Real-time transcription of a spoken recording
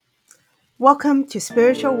Welcome to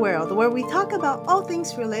Spiritual World, where we talk about all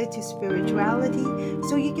things related to spirituality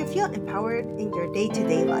so you can feel empowered in your day to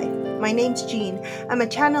day life. My name's Jean. I'm a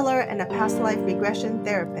channeler and a past life regression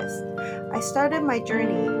therapist. I started my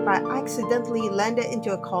journey by accidentally landed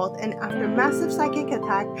into a cult, and after massive psychic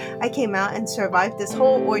attack, I came out and survived this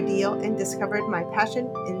whole ordeal and discovered my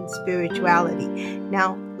passion in spirituality.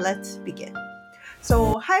 Now, let's begin.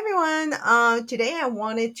 So, hi everyone. Today I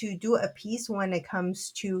wanted to do a piece when it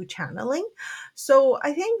comes to channeling. So,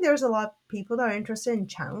 I think there's a lot of people that are interested in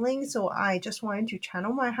channeling. So, I just wanted to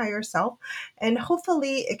channel my higher self, and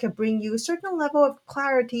hopefully, it could bring you a certain level of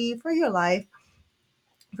clarity for your life,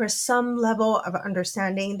 for some level of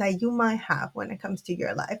understanding that you might have when it comes to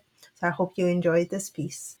your life. So, I hope you enjoyed this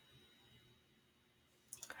piece.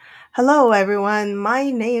 Hello, everyone.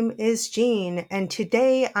 My name is Jean, and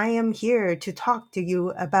today I am here to talk to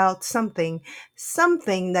you about something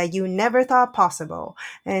that you never thought possible.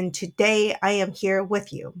 And today I am here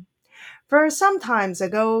with you. For some times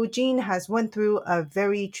ago, Jean has went through a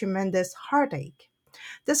very tremendous heartache.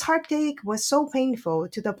 This heartache was so painful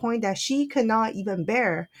to the point that she could not even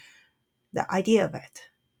bear the idea of it.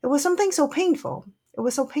 It was something so painful. It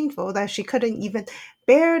was so painful that she couldn't even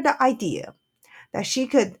bear the idea that she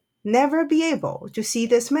could never be able to see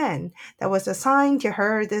this man that was assigned to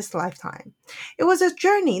her this lifetime. It was a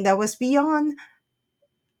journey that was beyond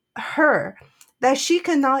her, that she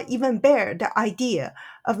could not even bear the idea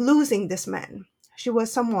of losing this man. She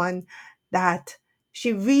was someone that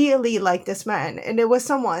she really liked this man, and it was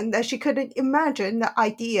someone that she couldn't imagine the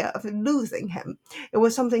idea of losing him. It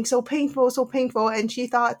was something so painful, and she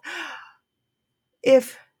thought,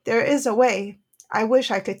 if there is a way, I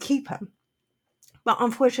wish I could keep him. But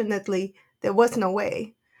unfortunately, there was no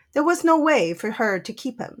way. There was no way for her to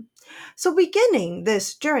keep him. So, beginning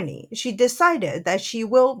this journey, she decided that she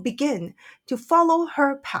will begin to follow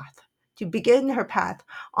her path, to begin her path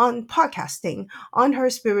on podcasting, on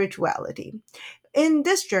her spirituality. In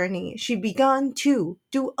this journey, she began to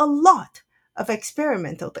do a lot of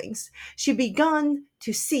experimental things. She began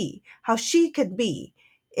to see how she could be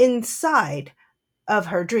inside of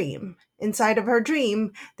her dream. Inside of her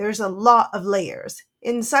dream, there's a lot of layers.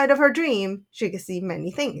 Inside of her dream, she could see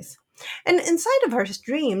many things. And inside of her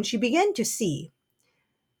dream, she began to see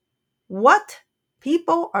what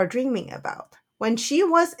people are dreaming about. When she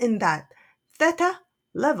was in that theta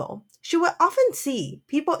level, she would often see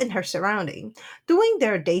people in her surrounding doing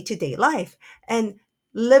their day to day life and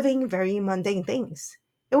living very mundane things.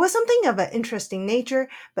 It was something of an interesting nature,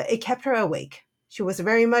 but it kept her awake. She was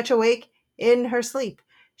very much awake in her sleep.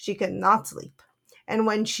 She could not sleep. And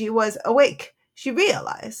when she was awake, she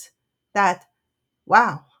realized that,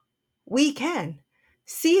 wow, we can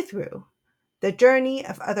see through the journey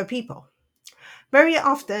of other people. Very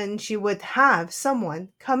often, she would have someone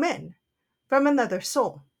come in from another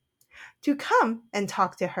soul to come and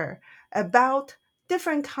talk to her about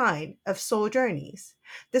different kind of soul journeys.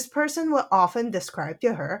 This person will often describe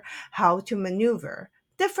to her how to maneuver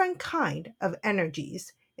different kind of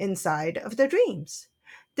energies inside of the dreams.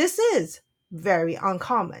 This is very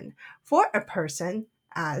uncommon for a person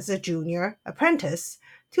as a junior apprentice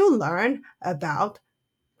to learn about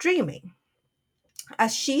dreaming.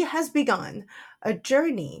 As she has begun a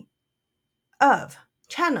journey of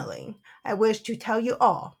channeling, I wish to tell you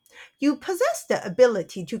all, you possess the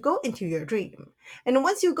ability to go into your dream. And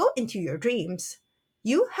once you go into your dreams,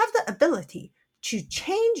 you have the ability to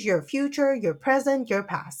change your future, your present, your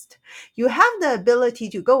past. You have the ability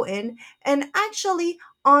to go in and actually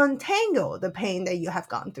untangle the pain that you have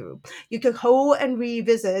gone through. You could go and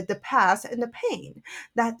revisit the past and the pain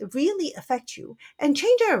that really affect you and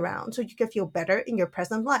change it around so you can feel better in your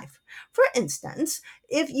present life. For instance,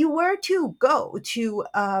 if you were to go to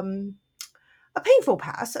a painful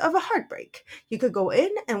past of a heartbreak, you could go in,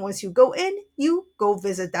 and once you go in, you go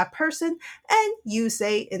visit that person, and you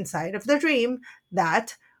say inside of the dream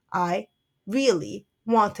that I really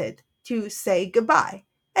wanted to say goodbye.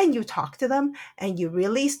 And you talk to them, and you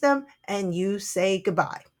release them, and you say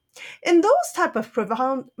goodbye. In those type of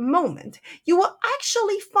profound moment, you will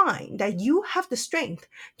actually find that you have the strength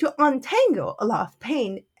to untangle a lot of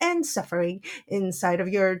pain and suffering inside of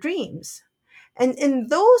your dreams. And in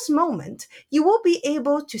those moments, you will be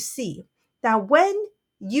able to see that when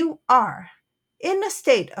you are in a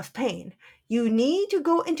state of pain, you need to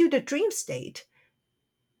go into the dream state,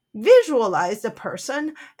 visualize the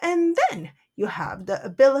person, and then you have the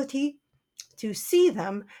ability to see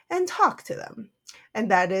them and talk to them. And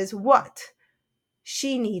that is what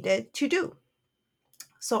she needed to do.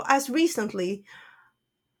 So, as recently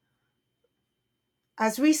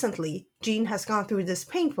as recently Jean has gone through this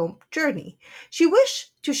painful journey, she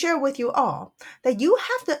wished to share with you all that you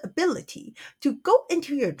have the ability to go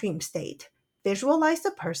into your dream state, visualize the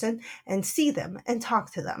person, and see them and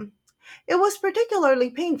talk to them. It was particularly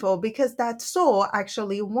painful because that soul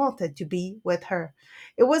actually wanted to be with her.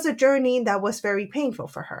 It was a journey that was very painful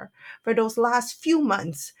for her. For those last few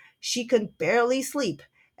months, she could barely sleep,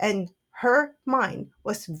 and her mind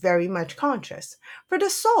was very much conscious. For the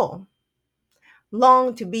soul,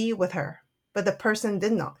 longed to be with her, but the person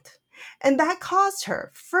did not. And that caused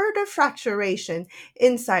her further fracturation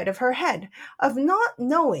inside of her head of not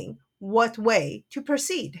knowing what way to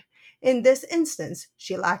proceed. In this instance,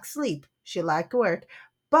 she lacked sleep, she lacked work,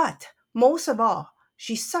 but most of all,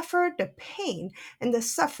 she suffered the pain and the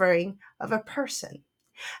suffering of a person.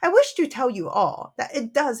 I wish to tell you all that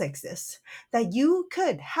it does exist, that you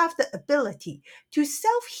could have the ability to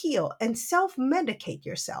self heal and self medicate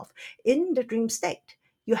yourself in the dream state.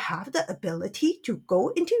 You have the ability to go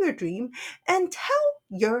into your dream and tell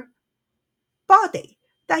your body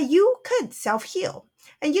that you could self heal.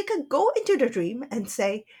 And you could go into the dream and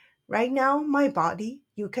say, right now, my body,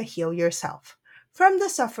 you could heal yourself from the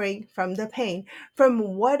suffering, from the pain,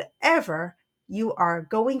 from whatever you are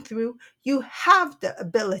going through. You have the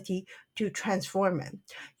ability to transform it.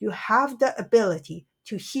 You have the ability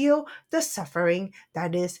to heal the suffering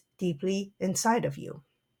that is deeply inside of you.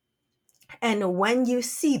 And when you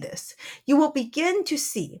see this, you will begin to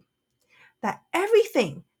see that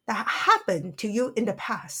everything that happened to you in the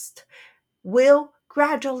past will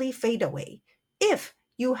gradually fade away. If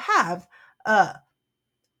you have a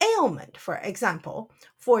ailment, for example,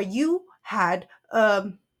 for you had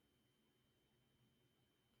a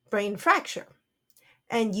brain fracture,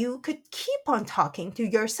 and you could keep on talking to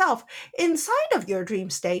yourself inside of your dream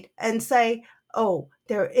state and say, oh,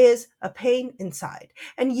 there is a pain inside.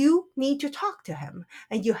 And you need to talk to him.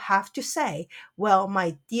 And you have to say, well,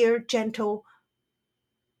 my dear, gentle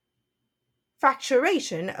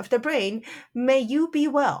fracturation of the brain, may you be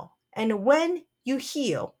well. And when you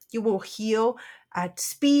heal, you will heal at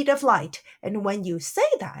speed of light. And when you say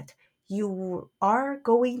that, you are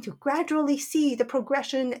going to gradually see the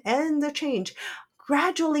progression and the change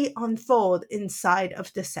gradually unfold inside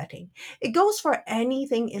of the setting. It goes for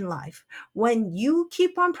anything in life. When you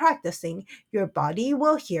keep on practicing, your body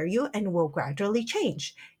will hear you and will gradually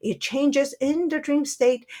change. It changes in the dream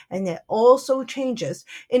state, and it also changes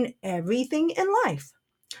in everything in life.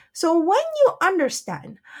 So when you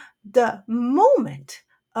understand the moment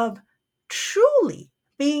of truly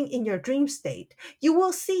being in your dream state, you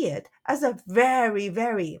will see it as a very,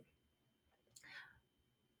 very,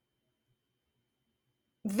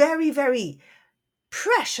 very, very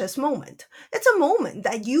precious moment. It's a moment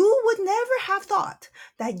that you would never have thought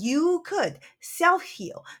that you could self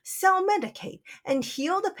heal, self medicate, and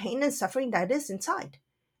heal the pain and suffering that is inside.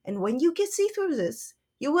 And when you can see through this,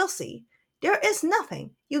 you will see there is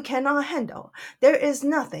nothing you cannot handle. There is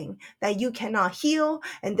nothing that you cannot heal,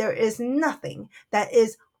 and there is nothing that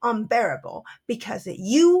is unbearable because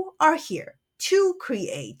you are here to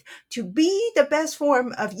create, to be the best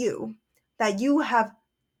form of you that you have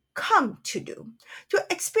come to do, to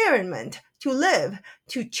experiment, to live,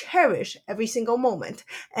 to cherish every single moment,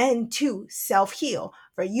 and to self heal.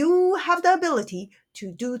 For you have the ability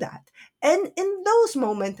to do that. And in those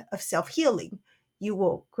moments of self healing, you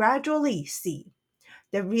will gradually see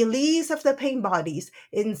the release of the pain bodies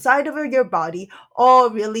inside of your body, all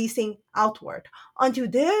releasing outward onto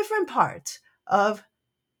different parts of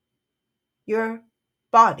your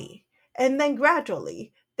body. And then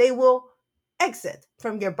gradually, they will exit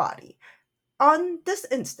from your body. On this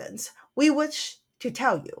instance, we wish to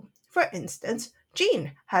tell you, for instance,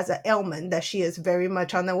 Jean has an ailment that she is very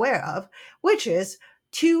much unaware of, which is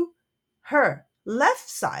to her left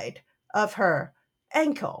side of her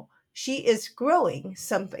ankle. She is growing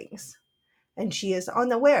some things, and she is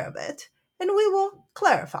unaware of it, and we will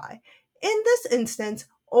clarify. In this instance,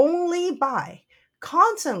 only by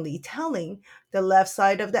constantly telling the left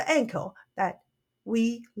side of the ankle that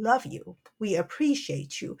we love you, we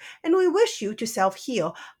appreciate you, and we wish you to self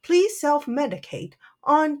heal. Please self medicate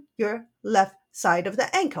on your left side of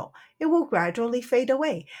the ankle. It will gradually fade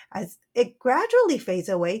away. As it gradually fades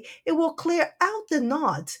away, it will clear out the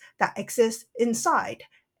knots that exist inside.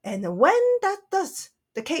 And when that does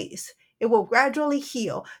the case, it will gradually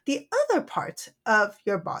heal the other parts of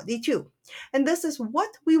your body too. And this is what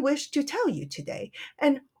we wish to tell you today.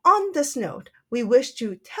 And on this note, we wish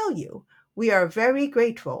to tell you we are very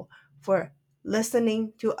grateful for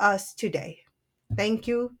listening to us today. Thank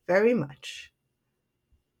you very much.